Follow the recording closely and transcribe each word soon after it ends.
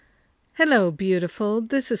Hello, beautiful.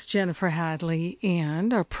 This is Jennifer Hadley,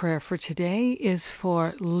 and our prayer for today is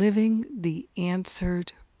for living the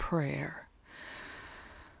answered prayer.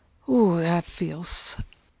 Ooh, that feels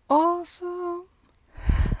awesome.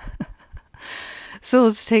 So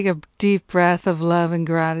let's take a deep breath of love and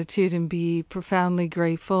gratitude and be profoundly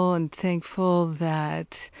grateful and thankful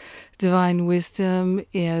that divine wisdom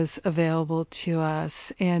is available to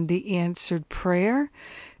us and the answered prayer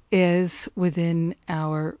is within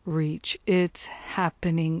our reach. It's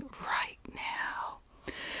happening right now.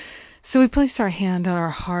 So we place our hand on our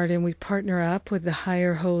heart and we partner up with the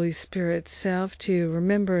higher Holy Spirit self to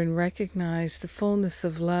remember and recognize the fullness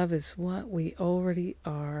of love is what we already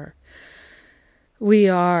are. We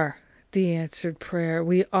are the answered prayer.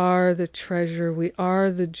 We are the treasure. We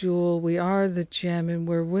are the jewel. We are the gem, and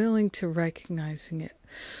we're willing to recognizing it.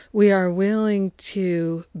 We are willing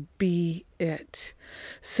to be it.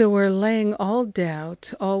 So we're laying all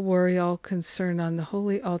doubt, all worry, all concern on the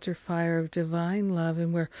holy altar fire of divine love,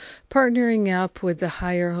 and we're partnering up with the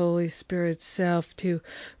higher Holy Spirit self to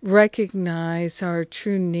recognize our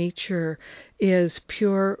true nature is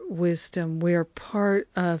pure wisdom. We are part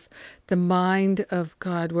of the mind of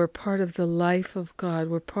God. We're part of the life of God.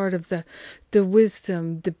 We're part of the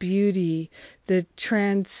wisdom, the beauty, the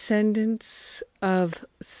transcendence of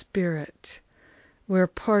spirit. We're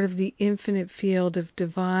part of the infinite field of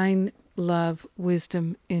divine love,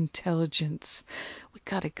 wisdom, intelligence. We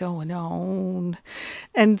got it going on.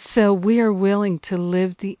 And so we are willing to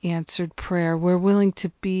live the answered prayer. We're willing to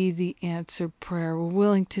be the answered prayer. We're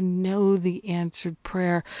willing to know the answered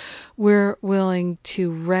prayer. We're willing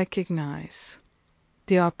to recognize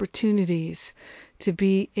the opportunities to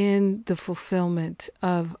be in the fulfillment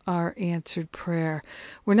of our answered prayer.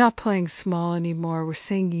 We're not playing small anymore. We're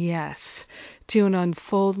saying yes to an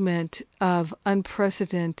unfoldment of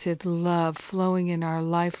unprecedented love flowing in our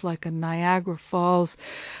life like a Niagara Falls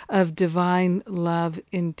of divine love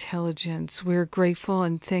intelligence. We're grateful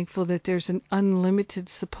and thankful that there's an unlimited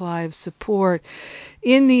supply of support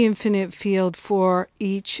in the infinite field for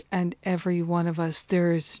each and every one of us.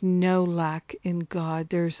 There is no lack in God.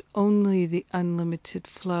 There's only the unlimited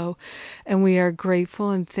flow. And we are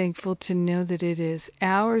grateful and thankful to know that it is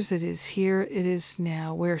ours, it is here, it is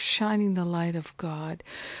now. We're shining the light of God.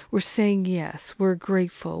 We're saying yes. We're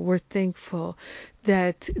grateful. We're thankful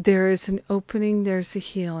that there is an opening, there's a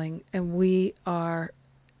healing, and we are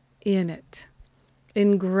in it.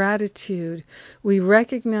 In gratitude, we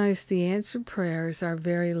recognize the answered prayer as our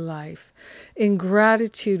very life. In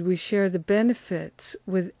gratitude, we share the benefits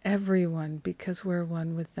with everyone because we're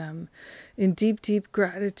one with them. In deep, deep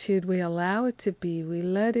gratitude, we allow it to be, we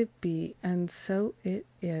let it be, and so it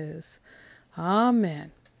is.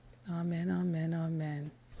 Amen. Amen, amen,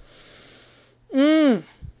 amen.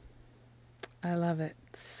 I love it.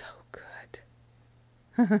 So good.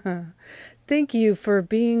 Thank you for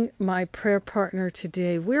being my prayer partner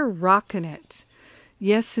today. We're rocking it.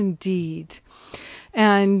 Yes, indeed.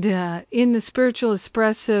 And in the Spiritual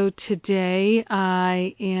Espresso today,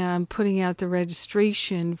 I am putting out the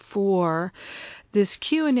registration for this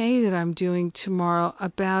Q&A that I'm doing tomorrow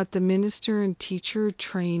about the minister and teacher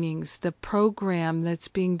trainings, the program that's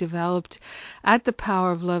being developed at the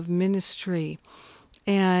Power of Love Ministry.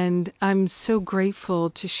 And I'm so grateful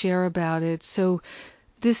to share about it. So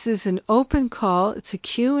this is an open call. It's a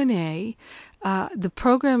Q&A. The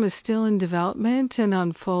program is still in development and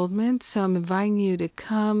unfoldment, so I'm inviting you to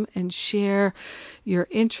come and share your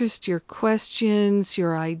interest, your questions,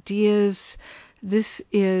 your ideas. This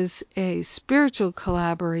is a spiritual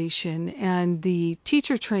collaboration, and the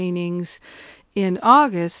teacher trainings in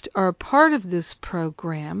August are a part of this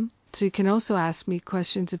program. So you can also ask me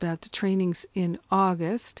questions about the trainings in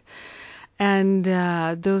August. And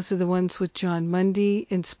those are the ones with John Mundy,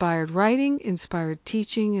 Inspired Writing, Inspired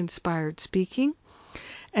Teaching, Inspired Speaking.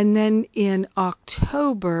 And then in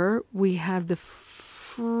October, we have the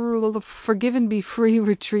Forgive and Be Free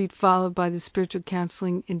retreat, followed by the Spiritual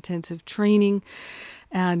Counseling Intensive Training.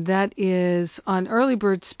 And that is on Early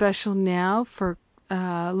Bird Special now for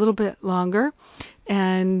a little bit longer.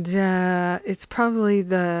 And it's probably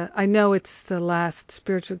I know it's the last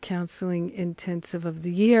Spiritual Counseling Intensive of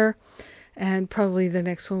the year. And probably the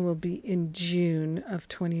next one will be in June of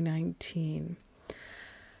 2019.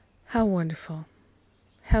 How wonderful.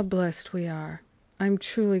 How blessed we are. I'm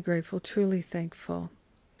truly grateful, truly thankful.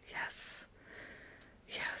 Yes.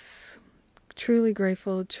 Yes. Truly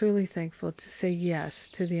grateful, truly thankful to say yes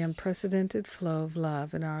to the unprecedented flow of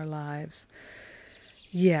love in our lives.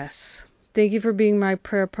 Yes. Thank you for being my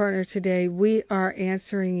prayer partner today. We are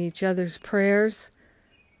answering each other's prayers.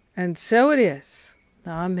 And so it is.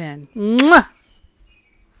 Amen. Mwah!